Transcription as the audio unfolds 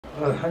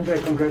Handre,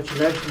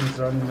 congratulations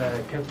on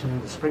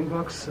captaining the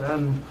Springboks.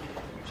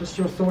 Just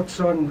your thoughts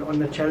on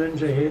the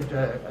challenge ahead,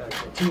 a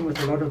team with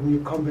a lot of new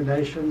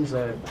combinations,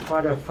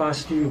 quite a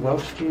feisty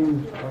Welsh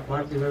team,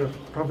 might be a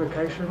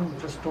provocation.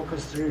 Just talk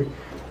us through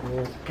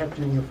your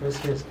captaining your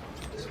first test.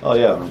 Oh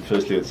yeah,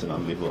 firstly it's an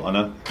unbelievable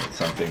honour. It's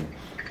something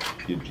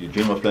you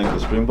dream of playing for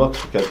the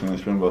Springboks, captaining the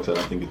Springboks. I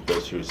don't think it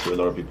goes through so a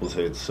lot of people's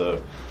heads,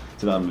 so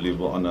it's an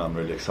unbelievable honour. I'm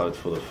really excited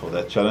for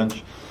that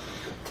challenge.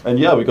 And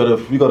yeah, we got a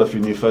few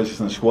new faces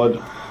in the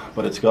squad,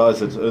 but it's guys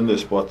that's earned their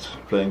spot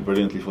playing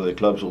brilliantly for their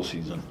clubs all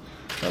season.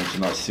 It's a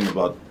nice thing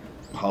about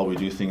how we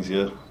do things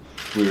here.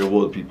 We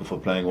reward people for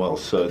playing well,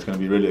 so it's going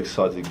to be really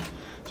exciting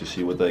to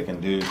see what they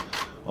can do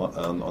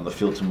on the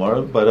field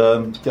tomorrow. But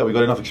yeah, we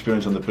got enough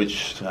experience on the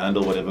pitch to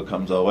handle whatever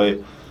comes our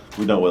way.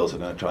 We know Wales are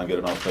going to try and get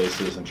in our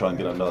faces and try and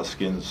get under our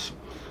skins.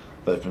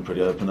 They've been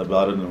pretty open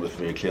about it and we're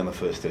very clear in the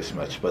first test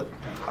match. But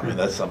I mean,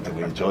 that's something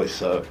we enjoy.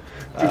 So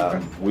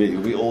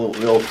we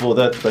all for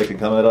that. They can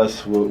come at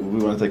us. We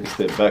want to take a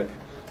step back.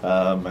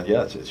 And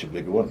yeah, it should be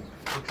a good one.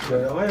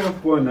 I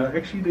have one.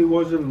 Actually, there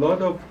was a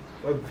lot of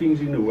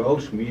things in the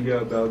Welsh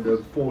media about the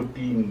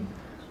 14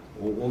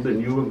 or all the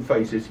new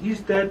faces.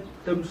 Is that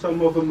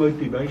some of a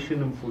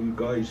motivation for you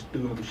guys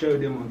to show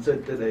them on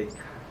Saturday?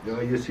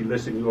 Yes,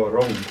 listen, you are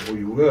wrong, or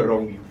you were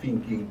wrong in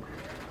thinking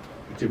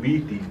it's a B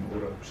team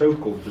or a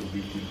so-called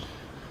B team.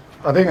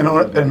 I think an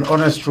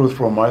honest truth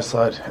from my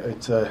side,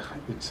 it's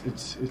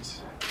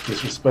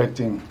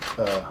disrespecting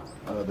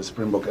the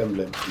Springbok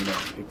emblem.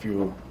 You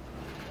know,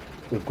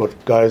 we've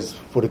got guys,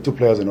 42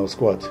 players in our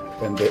squad,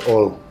 and they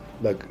all,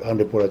 like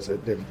Handre Pollard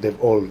said,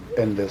 they've all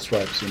earned their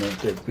stripes. You know,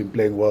 they've been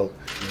playing well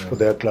for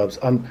their clubs,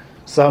 and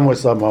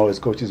somehow, as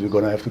coaches, we're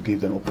going to have to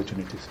give them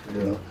opportunities.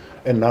 You know,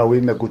 and now we're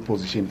in a good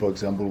position. For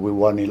example, we're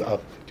 1-0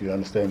 up. Do you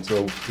understand?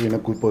 So we're in a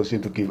good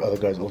position to give other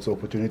guys also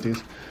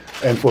opportunities.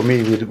 And for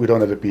me, we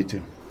don't have a B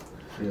team.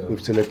 Yeah. We've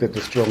selected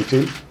a strong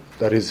team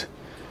that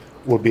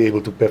will be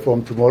able to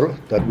perform tomorrow.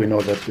 That we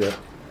know that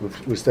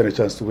we stand a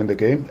chance to win the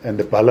game, and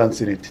the balance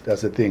in it.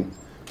 That's the thing.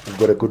 We've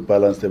got a good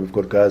balance there. We've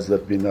got guys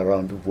that've been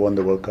around, who've won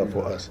the World Cup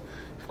for us.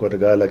 We've got a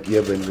guy like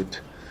Eben with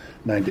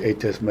 98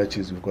 test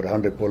matches. We've got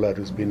Handre Pollard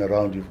who's been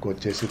around. You've got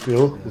Jesse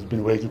Phil who's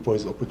been waiting for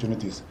his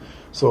opportunities.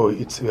 So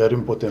it's very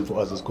important for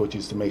us as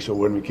coaches to make sure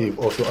when we give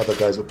also other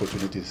guys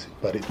opportunities,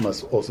 but it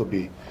must also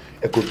be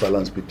a good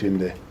balance between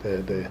the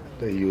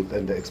youth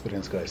and the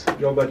experienced guys.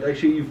 Yeah, but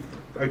actually,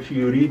 if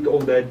you read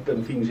all that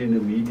things in the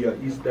media,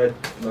 is that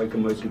like a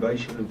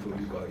motivation for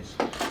you guys?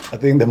 I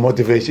think the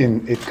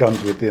motivation, it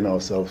comes within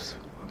ourselves.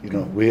 You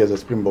know, we as a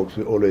Springboks,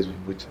 we always,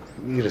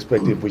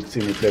 irrespective of which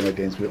team we're playing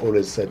against, we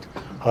always set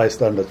high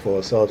standards for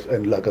ourselves.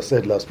 And like I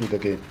said last week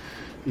again,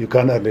 you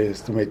can't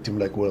underestimate a team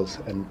like Wales.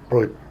 And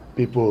probably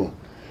people,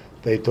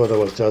 they thought I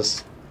was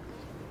just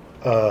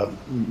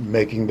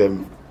making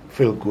them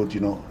feel good,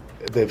 you know.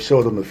 They've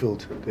showed on the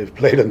field. They've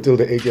played until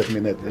the 80th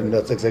minute, and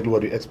that's exactly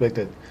what we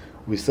expected.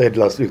 We said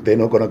last week, they're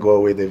not going to go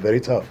away. They're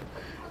very tough.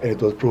 And it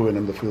was proven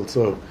on the field.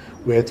 So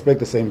we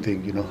expect the same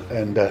thing, you know.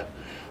 And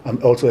I'm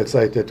also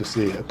excited to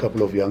see a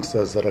couple of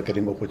youngsters that are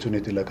getting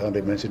opportunity, like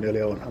Handre mentioned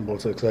earlier on. I'm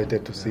also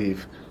excited to see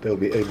if they'll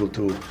be able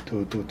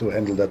to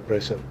handle that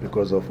pressure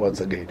because of,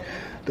 once again,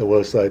 the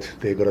Welsh side.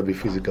 They're going to be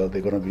physical,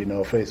 they're going to be in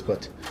our face,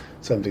 but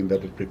something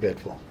that we're prepared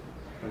for.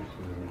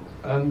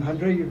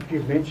 Handre,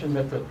 you've mentioned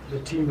that the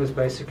team was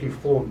basically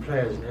 4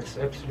 players, and that's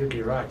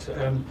absolutely right.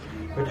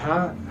 But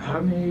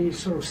how many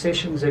sort of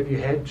sessions have you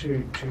had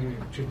to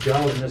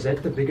gel, and is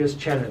that the biggest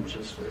challenge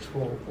is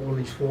for all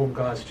these form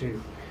guys to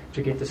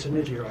get the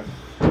synergy right?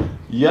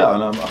 Yeah,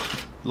 and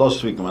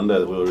last week,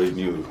 Monday, we already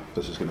knew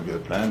this was going to be the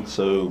plan.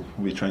 So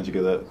we trained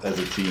together as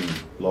a team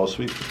last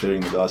week,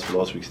 preparing the guys for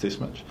last week's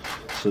test match.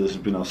 So this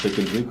has been our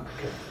second week.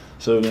 Okay.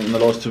 So in the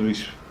last 2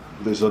 weeks,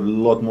 there's a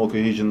lot more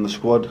cohesion in the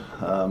squad.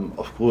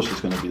 Of course,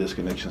 there's going to be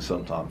disconnection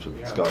sometimes with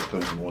these guys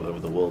coming from all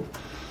over the world.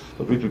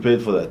 But we're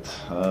prepared for that.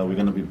 We're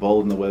going to be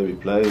bold in the way we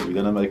play. We're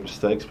going to make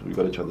mistakes, but we've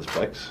got each other's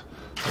backs.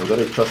 We've got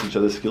to trust each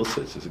other's skill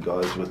sets. There's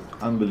guys with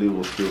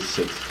unbelievable skill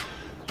sets.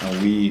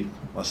 And we,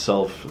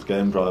 myself, as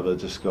game driver,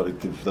 just got to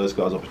give those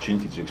guys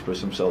opportunity to express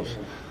themselves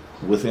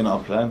within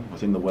our plan,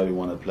 within the way we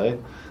want to play.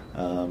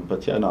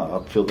 But yeah,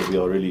 no, I feel that we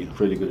are really,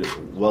 really good,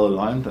 well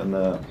aligned, and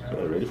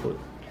ready for it.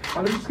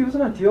 Just give us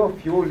an idea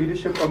of your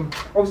leadership.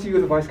 Obviously,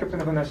 you're the vice captain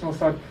of the national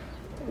side.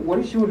 What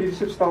is your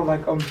leadership style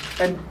like?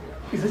 And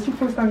is this your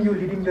first time you're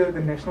leading the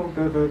national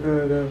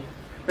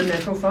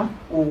side?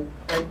 Or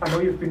I know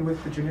you've been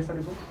with the junior side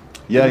as well.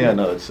 Yeah,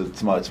 no,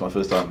 it's my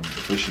first time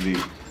officially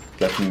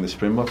captaining the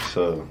Springboks,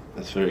 so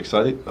that's very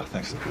exciting. Oh,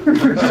 thanks.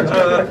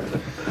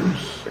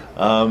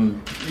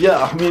 Yeah,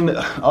 I mean,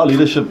 our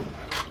leadership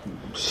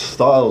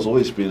style has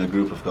always been a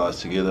group of guys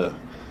together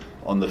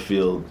on the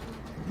field,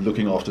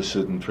 looking after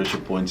certain pressure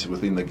points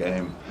within the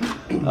game.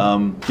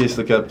 Yes,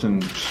 the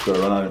captain's got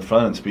to run out in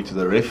front and speak to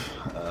the ref.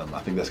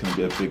 I think that's going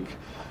to be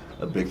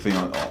a big thing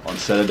on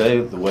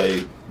Saturday. The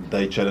way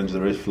they challenged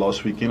the ref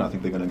last weekend, I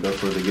think they're going to go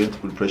for it again to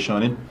put pressure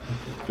on him,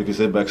 because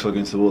their backs are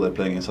against the wall. They're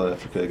playing in South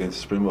Africa against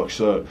the Springboks.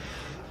 So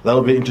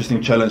that'll be an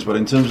interesting challenge. But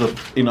in terms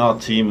of in our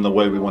team and the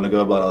way we want to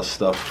go about our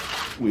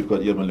stuff, we've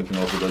got Irvin looking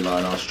after the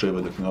line, our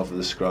Trevor looking after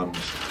the scrums,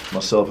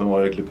 myself and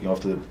Warwick looking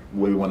after the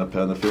way we want to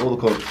play on the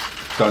field, all the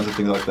kinds of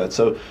things like that.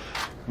 So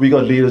we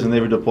got leaders in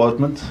every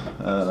department,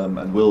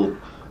 and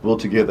we'll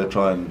together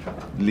try and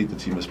lead the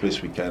team as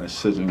best we can. It's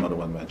certainly not a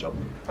one-man job.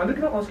 Handre,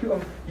 can I ask you,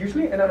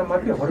 usually, and I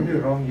might be horribly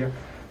wrong here,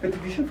 the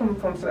tradition from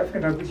South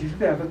African rugby is usually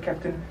they have a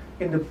captain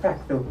in the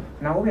pack though.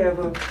 Now we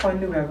have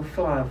finally we have a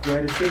fly off. We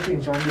had a center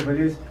in John de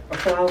Villiers, a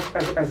fly off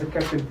as a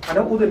captain. I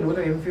know all the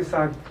Northern Hemisphere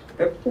side,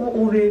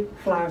 all their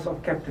flyers are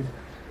captains.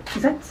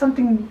 Is that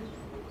something,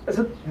 is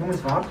it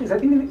noemenswaardig? Is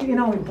that in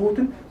how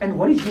important? And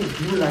what is your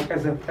view like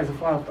as a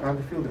fly off around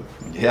the field?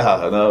 Yeah,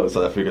 I know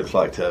South Africans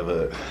like to have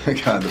a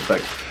guy in the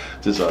pack,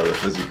 just the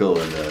physical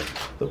and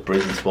the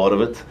presence part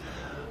of it.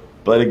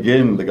 But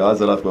again, the guys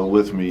that I've got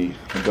with me,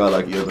 a guy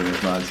like Irvin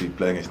is 90,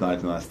 playing his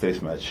 99th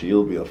Test match,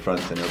 he'll be up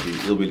front and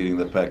he'll be leading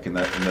the pack in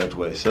that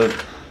way. So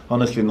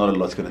honestly, not a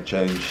lot's going to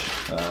change.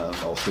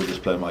 I'll still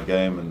just play my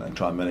game and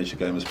try and manage the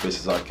game as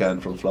best as I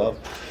can from fly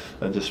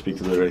and just speak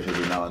to the ref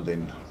every now and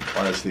then.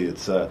 Honestly,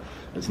 it's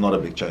not a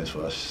big change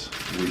for us.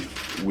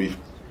 We've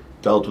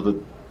dealt with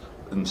it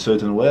in a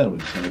certain way, and we're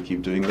just going to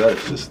keep doing that.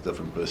 It's just a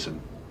different person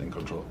in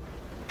control.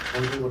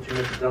 Andrew, what do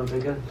you make of Dan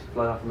Bigger?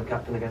 Fly half from the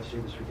captain against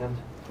you this weekend.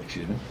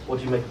 Excuse me? What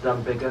do you make of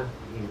Dan Bigger?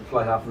 You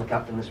fly half from the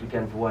captain this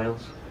weekend for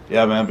Wales.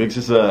 Yeah, man, Biggs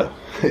is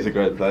he's a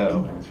great player.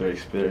 He's very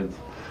experienced,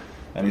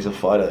 and he's a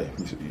fighter.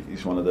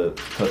 He's one of the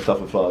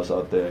tougher flyers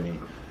out there, and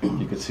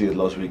you could see it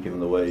last weekend in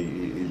the way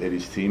he led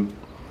his team.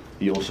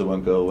 He also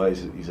won't go away.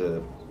 He's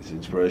an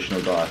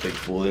inspirational guy, I think,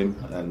 for them,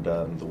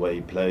 and the way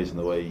he plays and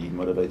the way he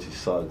motivates his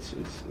side,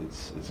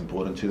 it's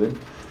important to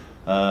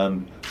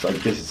them. So I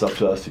guess it's up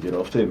to us to get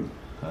after him,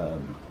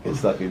 get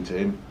stuck into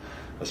him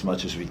as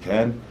much as we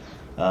can.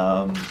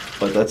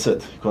 But that's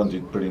it. You can't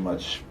do pretty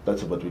much.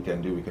 That's what we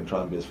can do. We can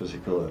try and be as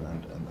physical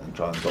and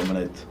try and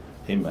dominate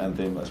him and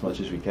them as much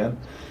as we can.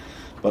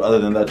 But other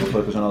than that, we'll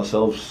focus on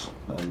ourselves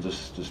and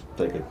just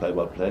take it play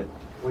by play.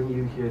 When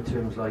you hear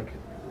terms like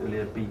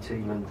earlier B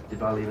team and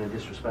devaluing and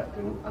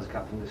disrespecting as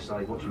captain of this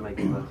side, what do you make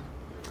of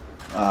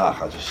that?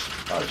 I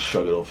just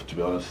shrug it off, to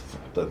be honest.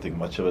 Don't think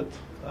much of it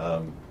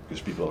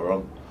because people are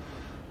wrong.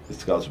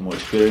 This guy's more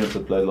experienced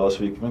that played last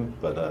week,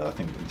 but I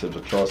think in terms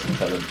of class and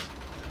talent,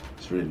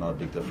 it's really not a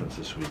big difference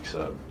this week.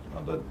 So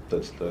don't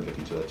look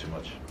into that too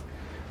much.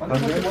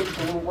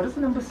 What does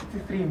the number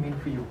 63 mean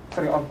for you?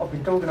 Sorry, I've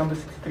been told the number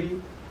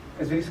 63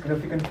 is very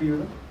significant for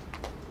you.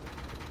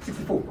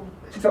 64.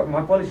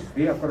 My apologies,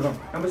 yeah, I've got it wrong.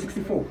 Number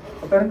 64.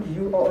 Apparently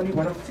you are only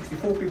one of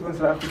 64 people in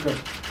South Africa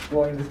who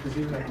are in this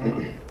position right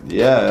now.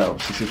 Yeah, I'm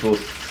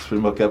 64th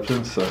Springbok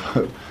captain, so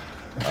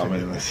I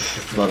mean,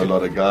 it's not a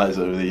lot of guys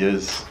over the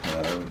years.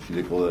 If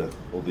you look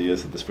all the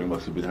years that the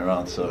Springboks have been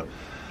around, so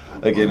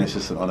again, it's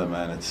just an honour,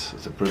 man. It's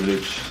a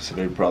privilege. It's a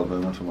very proud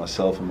moment for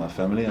myself and my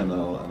family, and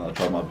I'll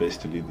try my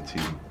best to lead the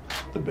team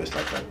the best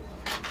I can.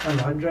 And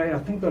Andre, I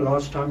think the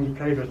last time you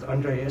played with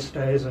Andre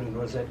Estesen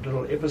was that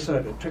little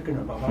episode at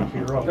Twickenham. I might be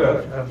wrong.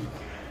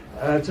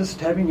 But, just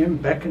having him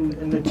back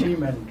in the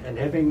team and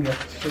having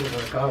that sort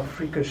of a guy of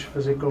freakish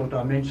physical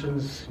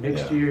dimensions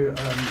next to you,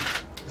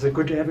 is it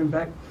good to have him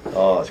back?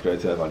 Oh, it's great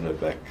to have Andre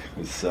back.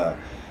 It's, I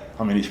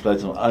mean, he's played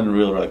some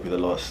unreal rugby the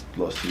last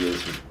 2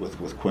 years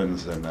with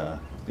Quins, and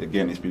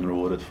again, he's been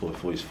rewarded for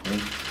his form.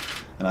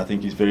 And I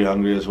think he's very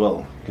hungry as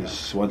well,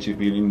 because once you've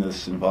been in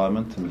this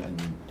environment and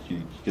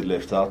you get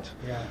left out,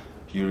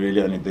 you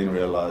really only then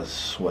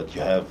realise what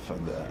you have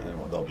and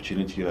the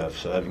opportunity you have.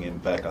 So having him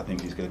back, I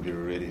think he's going to be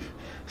really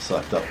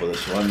psyched up for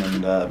this one.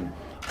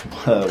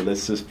 And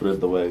let's just put it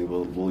the way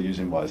we'll use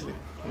him wisely.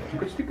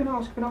 Can I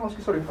ask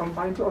you, sorry, I'm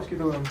trying to ask you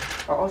though,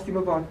 I asked him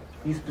about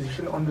his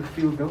position on the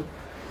field though.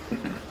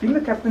 Being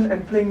the captain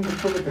and playing the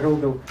forward role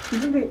though,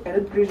 isn't there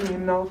added pressure on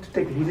him now to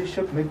take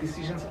leadership, make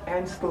decisions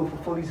and still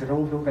fulfill his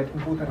role though, that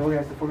important role he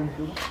has to fulfill in the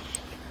field?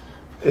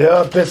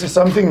 Yeah, this is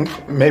something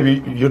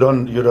maybe you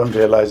don't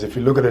realize. If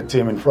you look at the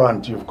team in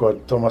front, you've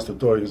got Thomas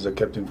Tutori, who's the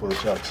captain for the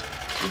Sharks.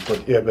 You've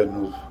got Eben,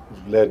 who's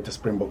led the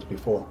Springboks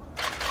before.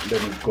 And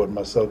then you've got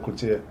Marcel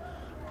Coutier,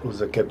 who's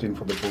the captain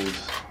for the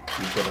Bulls.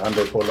 You've got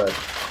Handre Pollard,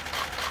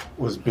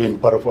 who's been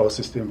part of our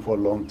system for a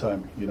long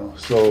time, you know.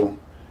 So,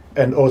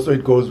 and also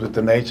it goes with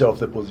the nature of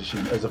the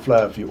position. As a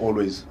flyer, you're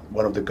always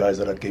one of the guys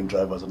that are game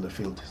drivers on the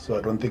field. So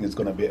I don't think it's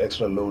going to be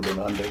extra load on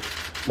Handre.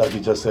 Like you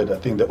just said, I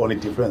think the only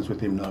difference with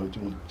him now is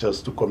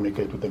just to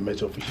communicate with the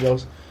match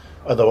officials.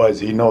 Otherwise,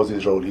 he knows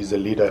his role. He's a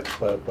leader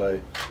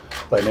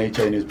by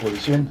nature in his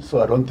position.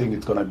 So I don't think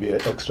it's going to be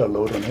an extra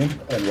load on him.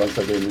 And once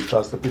again, we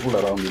trust the people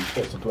around him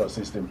also to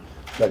assist him.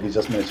 Like you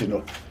just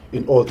mentioned,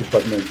 in all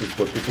departments, we've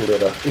got people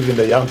that are, even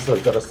the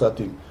youngsters that are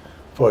starting,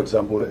 for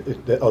example,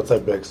 the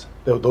outside backs,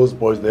 those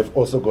boys, they've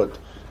also got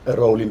a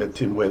role in the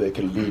team where they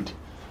can lead,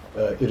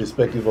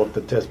 irrespective of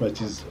the test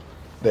matches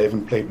they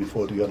haven't played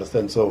before, do you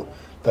understand? So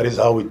that is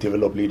how we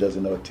develop leaders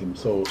in our team.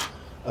 So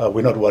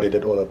we're not worried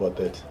at all about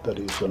that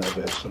he's going to have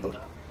an extra load.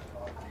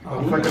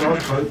 If I can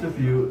ask both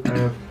of you,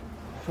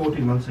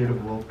 14 months ahead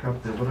of the World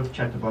Cup, there's a lot of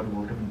chat about the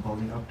World Cup and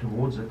building up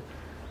towards it.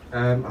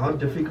 How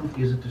difficult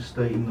is it to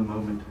stay in the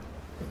moment?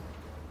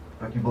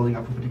 Like you're building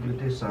up for particular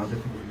tests, how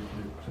difficult is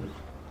it to sort of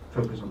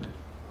focus on that?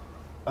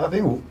 I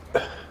think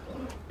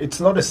it's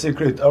not a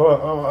secret.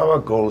 Our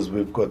goals,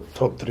 we've got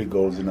top 3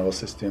 goals in our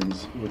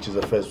systems, which is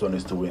the first one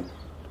is to win.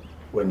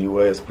 When you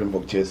wear a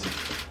Springbok jersey,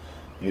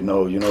 you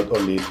know you're not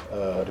only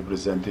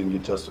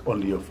representing just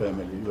only your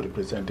family, you're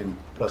representing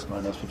plus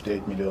minus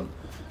 58 million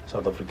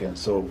South Africans.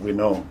 So we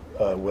know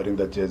wearing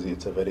that jersey,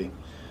 it's a very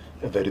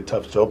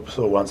tough job.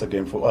 So once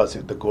again, for us,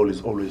 the goal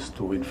is always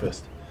to win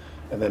first.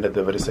 And then at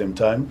the very same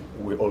time,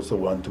 we also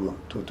want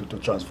to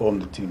transform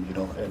the team,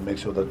 and make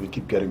sure that we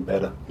keep getting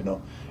better,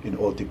 in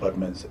all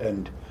departments.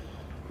 And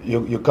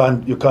you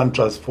can't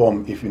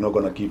transform if you're not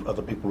going to give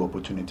other people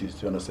opportunities.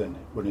 Do you understand?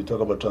 When you talk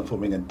about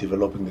transforming and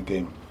developing the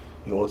game,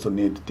 you also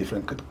need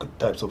different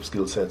types of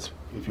skill sets.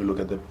 If you look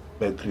at the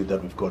back 3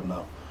 that we've got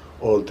now,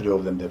 all 3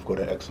 of them, they've got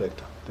an X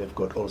factor. They've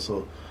got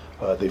also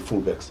the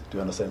fullbacks. Do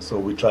you understand? So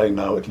we're trying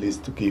now at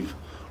least to give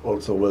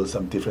also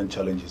some different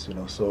challenges.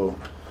 So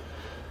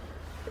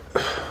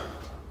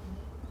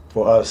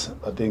for us,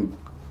 I think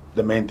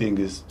the main thing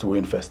is to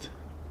win first.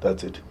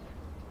 That's it.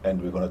 And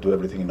we're going to do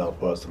everything in our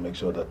powers to make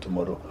sure that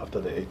tomorrow,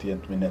 after the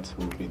 80th minute,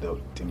 we'll be the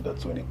team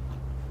that's winning.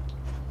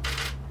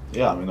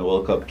 Yeah, I mean, the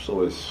World Cup's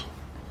always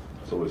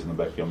in the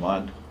back of your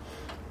mind,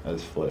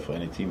 as for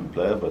any team and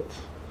player, but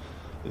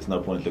there's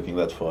no point looking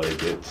that far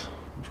yet.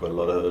 We've got a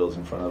lot of hurdles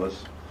in front of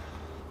us,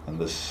 and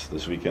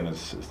this weekend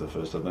is the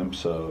first of them,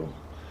 so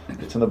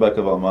it's in the back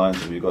of our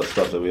minds. We've got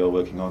stuff that we are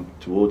working on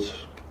towards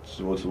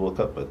the World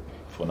Cup, but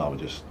for now we're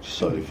just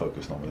solely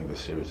focused on winning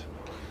this series.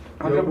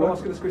 I'm going to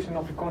ask you this question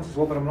in Afrikaans as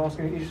well, but I'm going to ask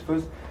you in English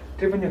first.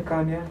 Trevor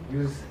Nyakanya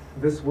used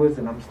this words,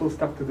 and I'm still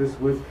stuck to this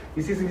words.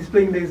 He says in his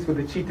playing days with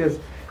the Cheetahs,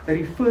 they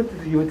referred to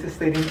the Toyota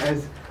Stadium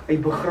as a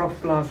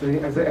begrafplaats,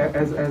 as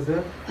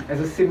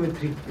a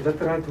cemetery. Is that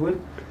the right word?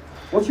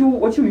 What's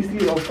your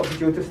history of the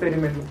Toyota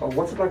Stadium, and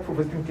what's it like for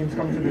visiting teams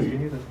coming to this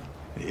venue?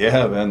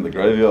 Yeah, man, the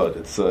graveyard.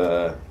 It's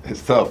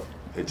tough.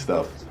 It's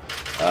tough.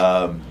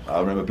 I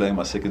remember playing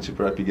my second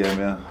Super Rugby game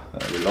here.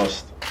 We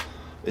lost.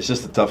 It's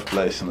just a tough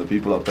place, and the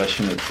people are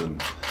passionate,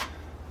 and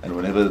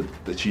whenever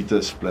the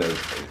Cheetahs play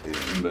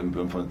in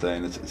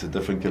Bloemfontein, it's a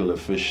different kettle of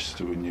fish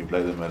to when you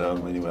play them at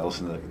home or anywhere else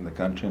in the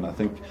country. And I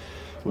think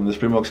when the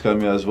Springboks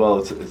come here as well,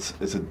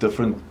 it's a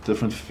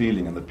different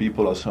feeling, and the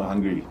people are so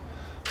hungry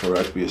for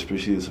rugby,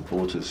 especially the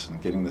supporters, and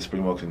getting the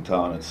Springboks in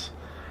town. It's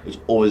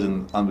always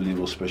an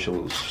unbelievable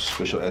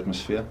special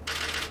atmosphere,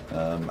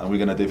 and we're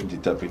going to definitely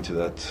tap into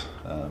that,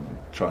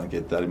 try and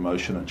get that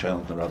emotion and channel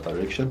in the right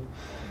direction.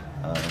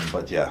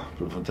 But yeah,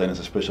 Bloemfontein is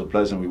a special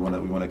place, and we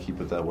want to keep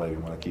it that way. We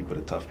want to keep it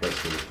a tough place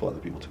for other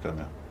people to come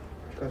here.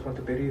 You guys want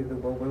to bury the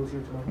whales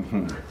here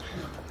tomorrow?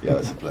 Yeah,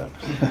 that's the plan.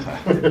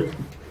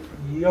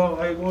 Yeah,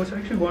 I was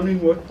actually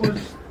wondering what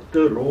was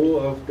the role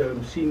of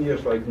the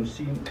seniors, like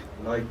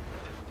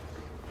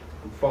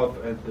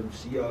Faf and the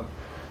Sia.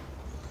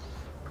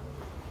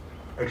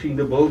 Actually, in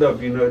the build-up,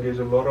 there's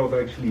a lot of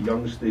actually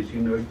youngsters,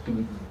 to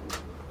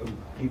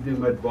give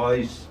them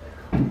advice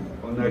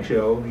on actually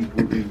how it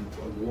would be.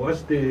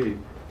 Was there,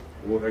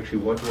 or actually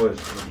what was?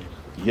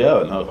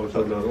 Yeah, no,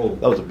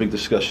 that was a big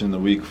discussion in the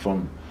week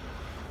from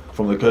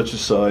the coach's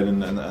side,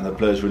 and the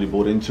players really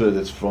bought into it.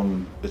 It's for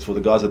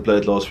the guys that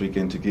played last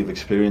weekend to give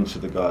experience to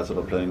the guys that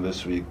are playing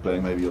this week,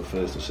 playing maybe your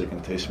first or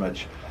second test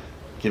match,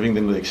 giving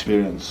them the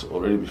experience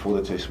already before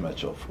the test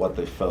match of what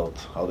they felt,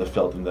 how they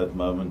felt in that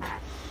moment,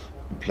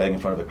 playing in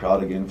front of a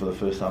crowd again for the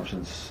first time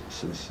since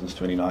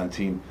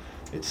 2019.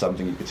 It's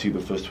something you could see the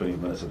first 20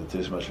 minutes of the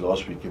test match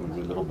last week, and we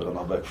were a little bit on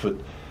our back foot.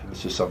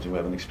 It's just something we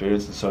haven't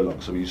experienced in so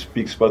long. So we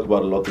spoke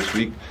about it a lot this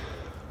week.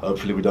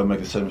 Hopefully we don't make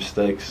the same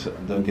mistakes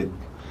and don't get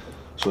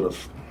sort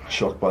of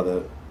shocked by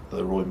the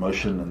raw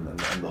emotion and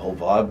the whole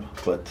vibe.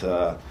 But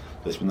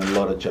there's been a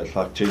lot of chat.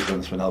 Like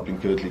Cheslin's been helping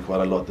Kirtley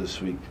quite a lot this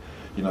week.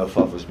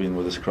 Faf has been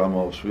with the scrum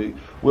halves. We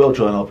all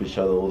try and help each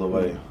other all the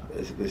way.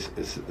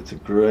 It's a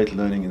great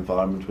learning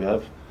environment we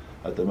have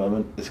at the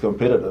moment. It's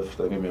competitive,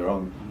 don't get me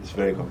wrong, it's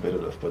very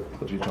competitive,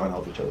 but we try and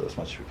help each other as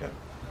much as we can.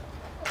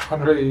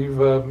 Handre,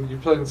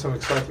 you've played in some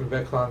exciting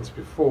backlines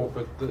before,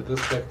 but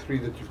this back 3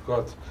 that you've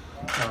got,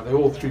 they're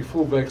all 3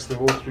 fullbacks, they've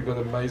all 3 got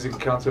amazing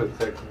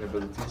counter-attacking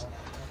abilities.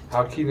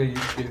 How keen are you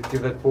to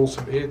give that ball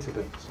some air to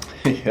them?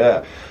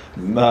 Yeah,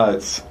 no,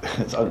 it's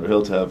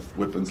unreal to have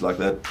weapons like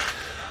that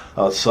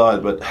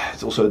outside, but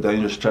it's also a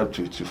dangerous trap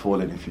to fall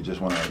in if you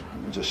just want to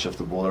just shift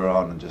the ball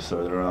around and just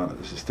throw it around.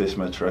 This is test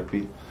match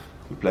rugby.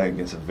 We're playing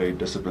against a very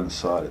disciplined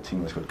side, a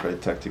team that's got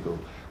great tactical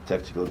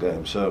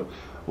game. So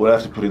we'll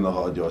have to put in the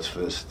hard yards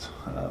first.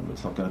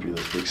 It's not going to be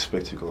this big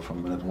spectacle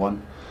from minute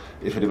 1.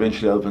 If it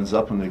eventually opens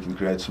up and we can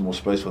create some more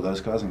space for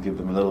those guys and give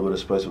them a little bit of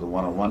space with a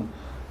one-on-one,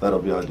 that'll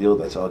be ideal.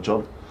 That's our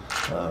job.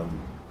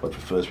 But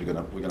first, we're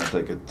gonna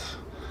take it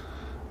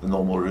the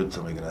normal route,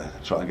 and we're gonna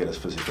try and get as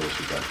physical as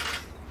we can.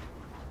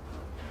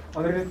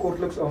 Handre, net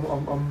kortliks kom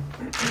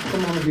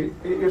met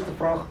die eerste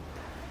vraag.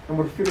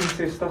 Nummer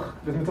 64,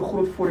 dit moet 'n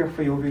groot voorreg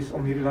vir jou wees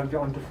om hierdie land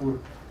aan te voer.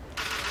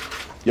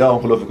 Ja,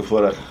 ongelooflike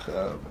voorreg.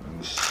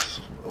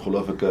 Dis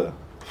ongelooflike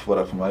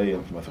voorreg vir my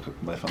en vir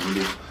my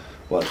familie,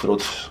 baie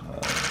trots.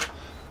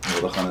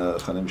 Môre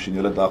gaan 'n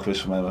emosionele dag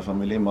wees vir my en my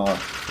familie, maar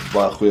op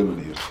baie goeie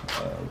manier.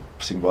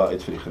 Sien baie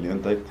uit vir die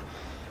geleentheid.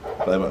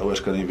 By my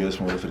ouers kan nie wees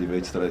môre vir die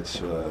wedstryd,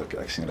 so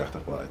ek sien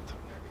regtig baie uit.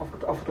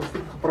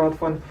 Afgesien gepraat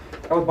van,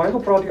 het baie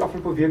gepraat die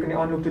afgelope week in die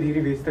aanloop tot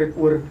hierdie wedstryd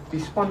oor die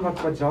span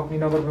wat Jacques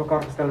Nina vir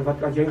mekaar gestel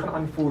het, wat jy gaan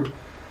aanvoer.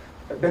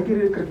 Dink jy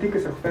die kritiek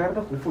is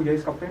regverdig? Hoe voel jy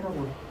as kaptein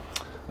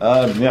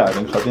daaroor? Ja, ek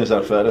dink dit is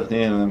regverdig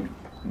nie en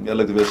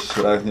eerlik te wees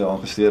reg nie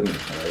aangesteer nie.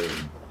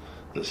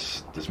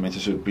 Dis mense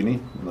se opinie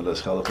en hulle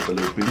is geldig op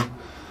hulle opinie,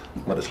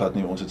 maar dit laat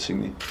nie ons dit sien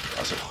nie.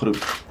 As 'n groep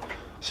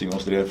sien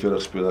ons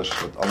 43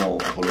 spelers wat almal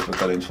ongelooflik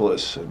talentvol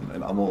is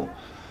en almal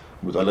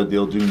moet hulle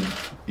deel doen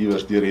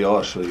iewers deur die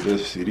jaar. So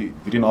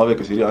hierdie naweek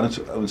is hierdie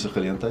ouens se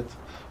geleentheid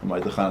om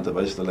uit te gaan en te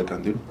wys dat hulle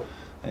kan doen.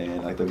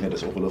 En ek dink net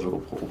dis ongelooflik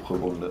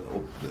opgewonde.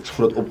 Ek's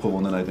groot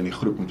opgewondenheid in die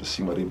groep om te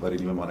sien wat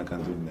die nuwe manne kan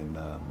doen en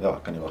ja,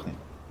 kan nie wag nie.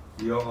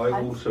 Ja, I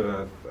also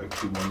have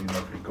actually in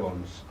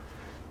Afrikaans.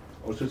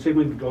 Ons het sê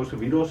met daar's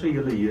video's en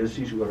julle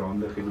jerseys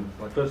oorhandig en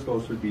wat was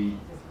daar so die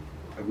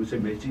ek moet sê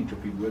message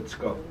op die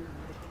boodskap.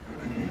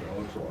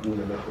 Also aan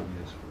hulle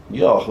gewees.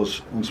 Ja,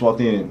 ons maak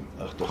nie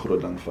echt 'n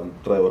groot ding van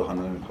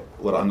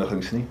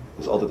oorhandigings nie.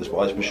 Dit is altyd 'n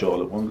baie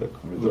spesiale oomblik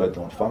om die trui te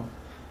ontvang.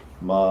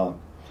 Maar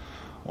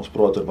ons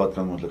praat oor wat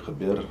kan moontlik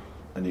gebeur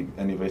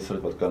in die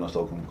wedstryd, wat kan ons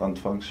dalk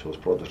ontvang. So ons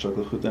praat oor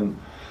sulke goed en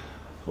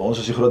vir ons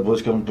is die groot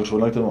boodskap om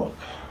persoonlik te maak.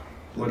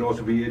 Maar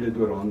ons wie dit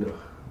oorhandig.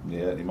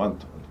 Nee,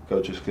 niemand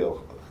coaches gee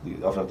die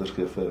afrigters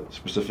gee vir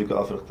spesifieke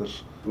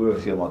afrigters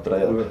gee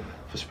materiaal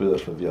vir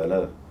spelers vir wie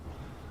hulle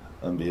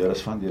in beheer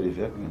is van deur die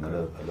week en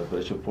hulle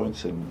pressure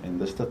points en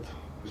dis dit.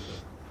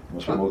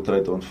 Ons moet ook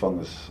try te ontvang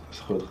is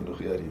groot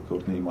genoeg eer. Jy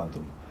kort nie iemand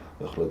om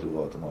 'n groot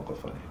oorwag te maak af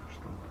van nie.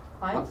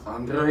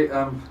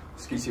 Handre,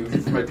 skus jy hoef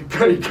nie vir my te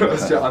kyk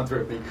as jy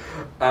antwoord nie.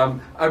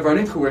 Ek wou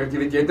net gehoor,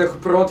 jy het nou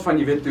gepraat van,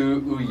 jy weet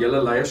hoe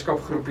julle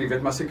leierskapgroep, jy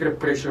weet maar sekere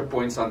pressure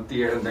points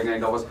hanteer en dinge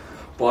en daar was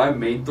baie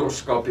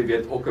mentorskap, jy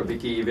weet ook 'n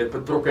bietjie, jy weet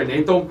betrokke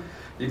net om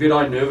jy weet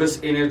daai nervous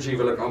energy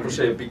wil ek amper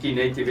sê 'n bietjie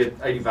net jy weet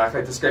uit die weg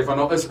uit te skuif want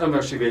daar is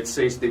immers jy weet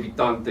 6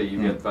 debutante jy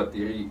weet wat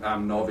hierdie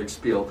naweek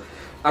speel.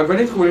 Ek wil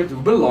net gehoor het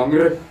hoe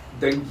belangrik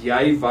dink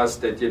jy was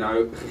dit jy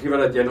nou gegee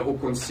dat jy nou ook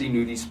kon sien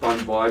hoe die span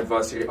baie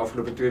was hierdie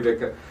afgelope 2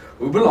 weke.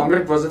 Hoe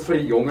belangrik was dit vir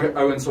die jonger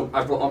ouens om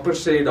ek wil amper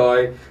sê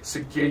daai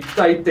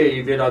sekuriteit te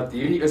jy weet dat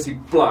hierdie is die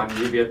plan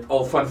jy weet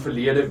al van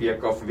verlede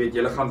week af jy weet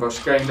julle gaan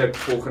waarskynlik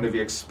volgende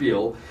week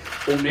speel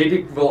om net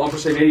ek wil amper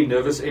sê net die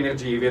nervous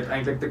energy jy weet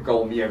eintlik te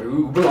kalmeer.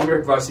 Hoe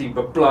belangrik was die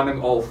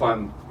beplanning al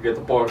van jy weet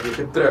 'n paar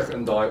weke terug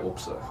in daai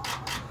opsig?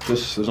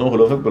 Dis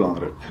ongelooflik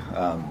belangrik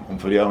om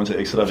vir die ouens 'n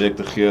ekstra week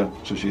te gee,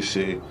 soos jy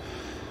sê,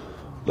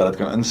 dat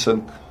dit kan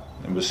insink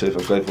en besef,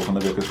 okay,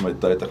 volgende week is my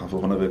tyd, ek gaan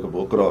volgende week 'n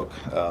bok raak.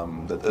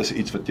 Dit is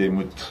iets wat jy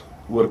moet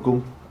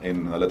oorkom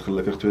en hulle het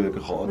gelukkig 2 weke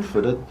gehad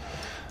vir dit.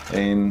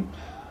 En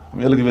om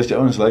eerlik te wees, die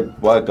ouens lyk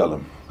baie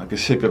kalm. Ek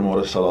is seker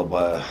môre sal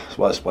daar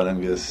baie spanning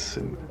wees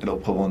en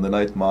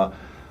opgewondenheid, maar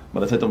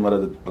dit is net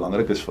omdat dit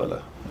belangrik is vir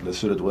hulle. Hulle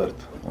so dit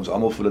hoort. Ons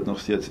almal voel dit nog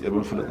steeds,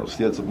 Eben voel dit nog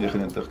steeds op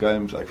 99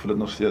 games, ek voel dit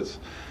nog steeds.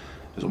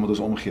 Dis omdat ons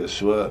omgee.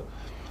 So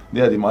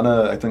nee, die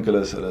manne, ek dink hulle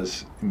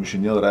is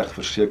emosioneel reg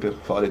verseker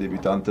vir al die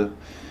debutante.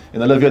 En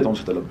hulle weet ons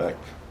het hulle back.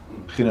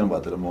 Geen en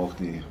wat hulle maak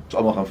nie. Ons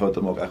almal gaan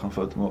foute maak, ek gaan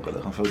foute maak,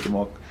 hulle gaan foute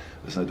maak.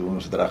 Dis net hoe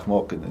ons dit reg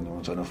maak en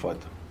ons hou nou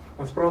fight.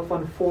 Ons praat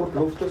van Fort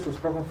Loftus, ons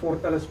praat van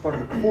Fort Ellis Park,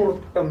 Fort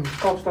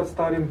Kaapstad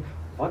Stadion.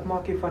 Wat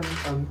maak jy van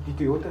die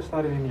Toyota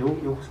Stadion en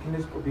jou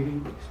geskiedenis op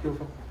hierdie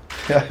speelveld?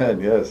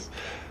 Ja, yes.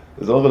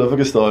 Dis 'n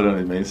ongelooflike stadion.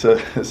 Die mense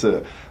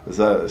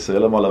is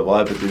heeltemal 'n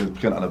vibe wat jy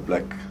begin aan 'n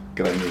plek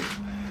kry nie.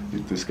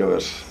 Die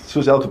toeskouers,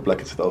 soos elke plek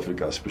in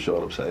Suid-Afrika,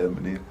 spesiaal op sy eie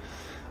manier.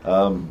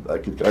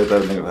 Ek het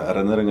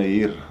herinneringe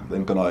hier,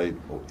 dink aan daai,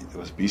 dit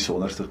was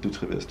bijsonderste toets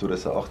geweest,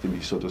 2018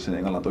 hier, toe ons in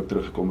Engeland ook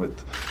teruggekom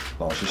het,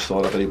 waar ons so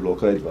stadig uit die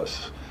blokke uit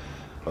was,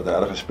 wat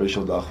regtig 'n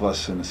special dag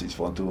was, en is iets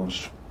waartoe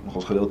ons nog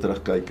ons gereeld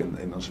terugkyk,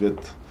 en ons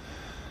weet,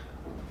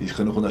 hier is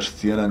genoeg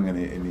ondersteuning,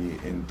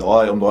 en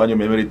daai, om daai in jou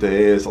memory te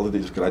hê, is altyd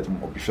iets great om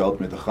op die veld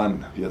mee te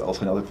gaan, jy weet, als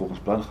geen altyd volgens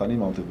plan gaan nie,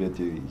 maar om te weet,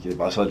 jy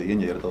was alleen,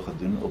 jy het het al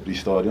gedoen op die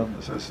stadion,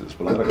 is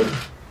belangrijk.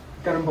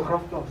 Kan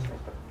begrafplaas?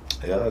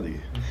 Ja, die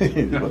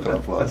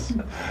begrafplaas.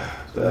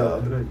 Ja,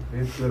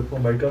 net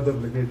van my kant wil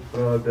ek net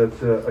vra dat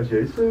as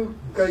jy so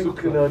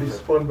kyk na die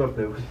span wat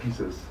nou gekies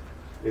is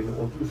en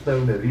ons is nou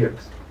in 'n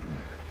reeks,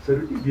 sou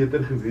dit nie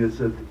beter gewees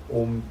het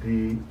om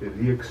die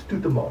reeks toe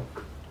te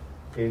maak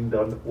en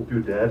dan op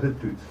jou derde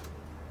toets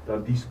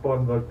dan die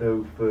span wat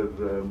nou vir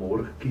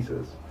môre gekies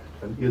is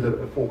en eerder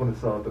 'n volgende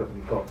Saterdag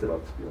in die Kaap te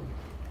laat speel?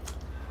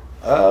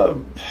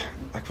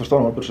 Ek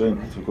verstaan 100%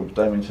 vir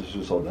party mense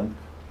so sal dink.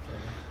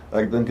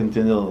 Ek dink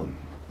inteendeel,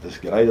 dis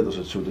grait dat ons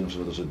dit so doen soos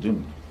wat ons dit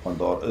doen, want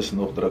daar is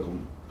nog druk om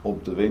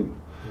op te wen.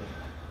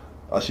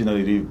 As jy nou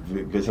hierdie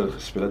wedstryd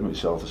gespeel het met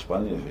dieselfde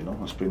span, jy weet,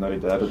 ons speel na die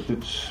derde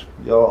toets,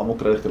 ja, almal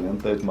kry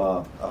geleentheid,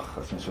 maar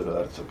as mens so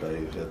daar is, okay,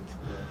 jy weet,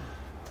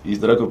 hier is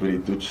druk op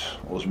hierdie toets,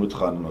 ons moet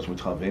gaan en ons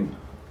moet gaan wen.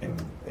 En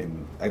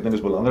ek dink dit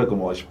is belangrik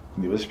om as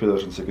nuwe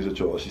spelers in sulke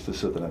situasies te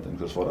sit en ek dink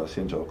dis waar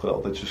Sien Jacques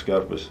altyd so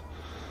skerp is.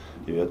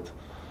 Jy weet,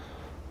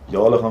 ja,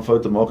 hulle gaan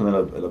foute maak en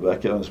hulle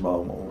back jou ons, maar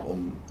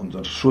om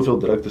soveel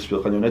druk te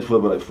speel, gaan jou net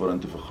voorberei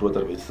vorentoe vir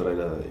groter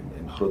wedstryde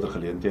en groter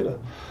geleenthede.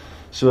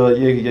 So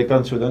jy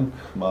kan so dink,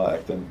 maar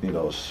ek dink nie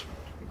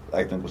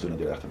ek dink ons doen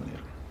dit die regte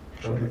manier.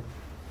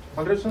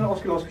 Handre, I just want to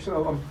ask you last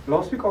question.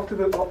 Last week after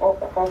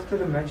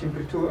the match in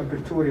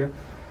Pretoria,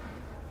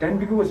 Dan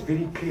Bigger was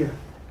very clear.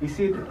 He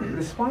said,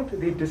 despite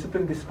their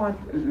discipline, despite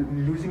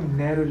losing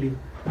narrowly,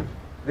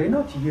 they're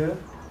not here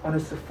on a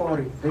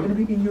safari. They're going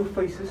to be in your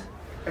faces.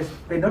 As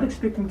they're not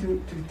expecting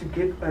to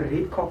get a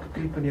red carpet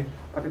treatment here,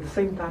 but at the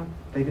same time,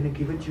 they're going to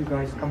give it to you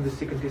guys come the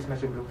second test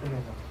match of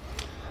Bloemfontein.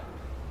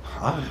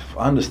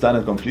 I understand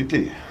it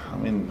completely. I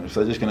mean, if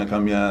they're just going to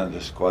come here and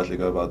just quietly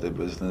go about their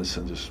business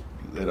and just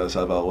let us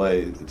have our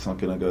way, it's not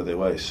going to go their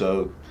way.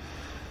 So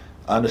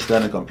I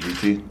understand it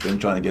completely. Them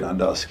trying to get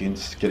under our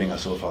skins, getting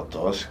us off our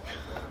task.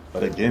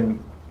 But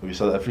again, we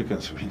South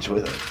Africans, we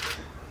enjoy that.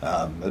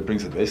 That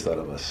brings the best out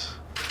of us.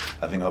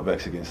 Having our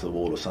backs against the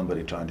wall or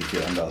somebody trying to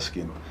get under our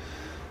skin.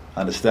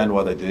 I understand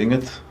why they're doing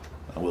it,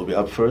 and we'll be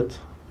up for it,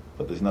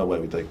 but there's no way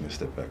we're taking a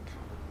step back.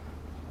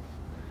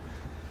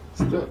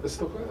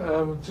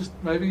 Just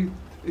maybe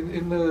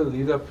in the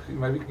lead up,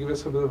 maybe give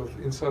us a bit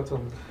of insight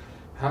on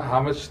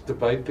how much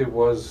debate there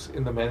was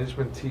in the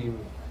management team,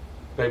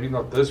 maybe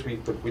not this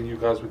week, but when you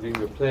guys were doing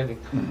your planning,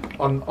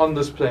 on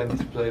this plan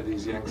to play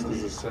these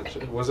youngsters as such.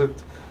 Was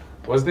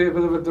there a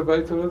bit of a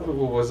debate on it, or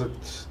was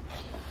it?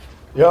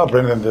 Yeah,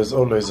 Brendan, there's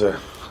always a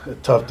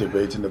tough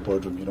debate in the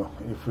boardroom, you know.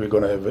 If we're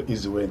going to have an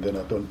easy win, then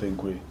I don't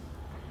think we're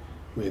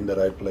in the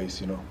right place,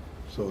 you know.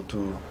 So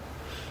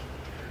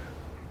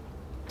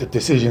the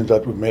decisions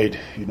that we made,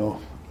 you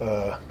know,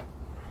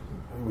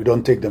 we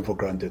don't take them for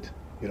granted,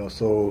 you know.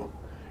 So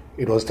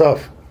it was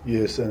tough,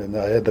 yes, and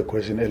I had the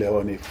question earlier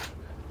on if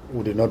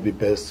would it not be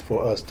best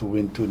for us to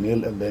win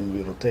 2-0 and then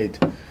we rotate.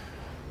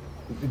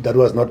 That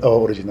was not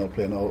our original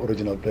plan. Our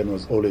original plan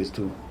was always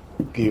to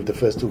give the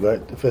first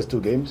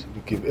two games,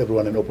 we give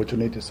everyone an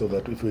opportunity so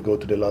that if we go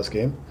to the last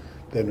game,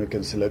 then we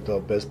can select our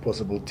best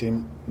possible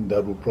team, and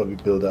that will probably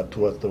build up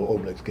towards the All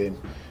Blacks game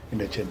in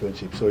the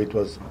championship. So it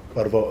was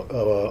part of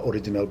our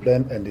original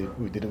plan, and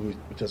we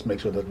just make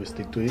sure that we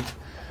stick to it.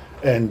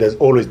 And there's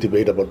always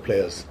debate about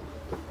players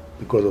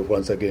because of,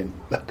 once again,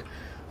 like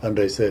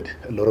Andre said,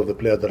 a lot of the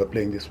players that are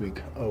playing this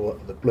week are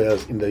the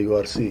players in the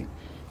URC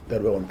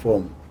that were on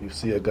form. You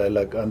see a guy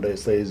like Andre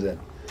says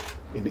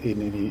in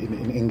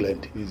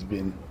England, he's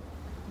been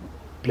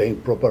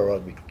playing proper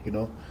rugby, you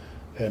know.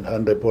 And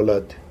Handre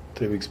Pollard,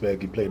 3 weeks back,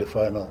 he played the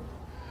final.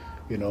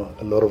 You know,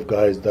 a lot of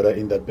guys that are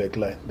in that back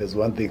line. There's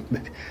one thing,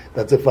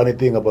 that's a funny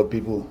thing about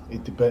people.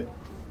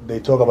 They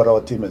talk about our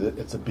team as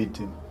it's a B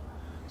team.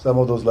 Some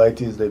of those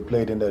lighties, they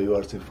played in the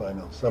URC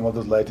finals. Some of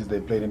those lighties,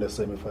 they played in the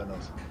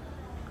semi-finals.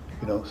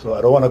 You know, so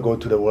I don't want to go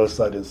to the world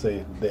side and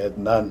say they had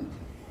none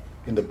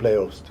in the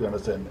playoffs, do you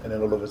understand? And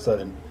then all of a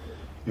sudden,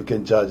 you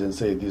can judge and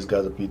say these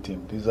guys are B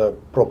team. These are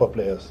proper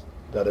players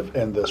that have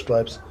earned their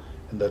stripes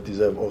and that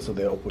deserve also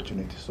their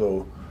opportunity.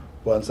 So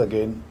once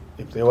again,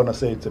 if they want to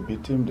say it's a B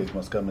team, they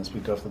must come and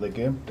speak after the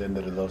game, then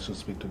the results should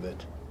speak to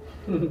that.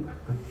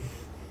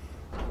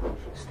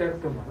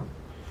 Sterk them, huh?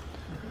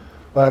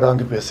 Baie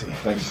dankie, Bessie.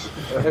 Thanks.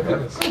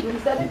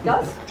 Is that it,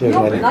 guys? Cheers,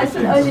 You're man. nice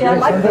and early. I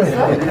like this,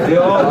 huh?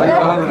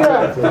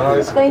 Yeah,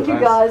 Good. Thank you,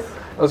 guys.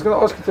 I was going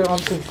to ask you to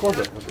answer in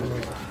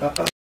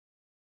quarter.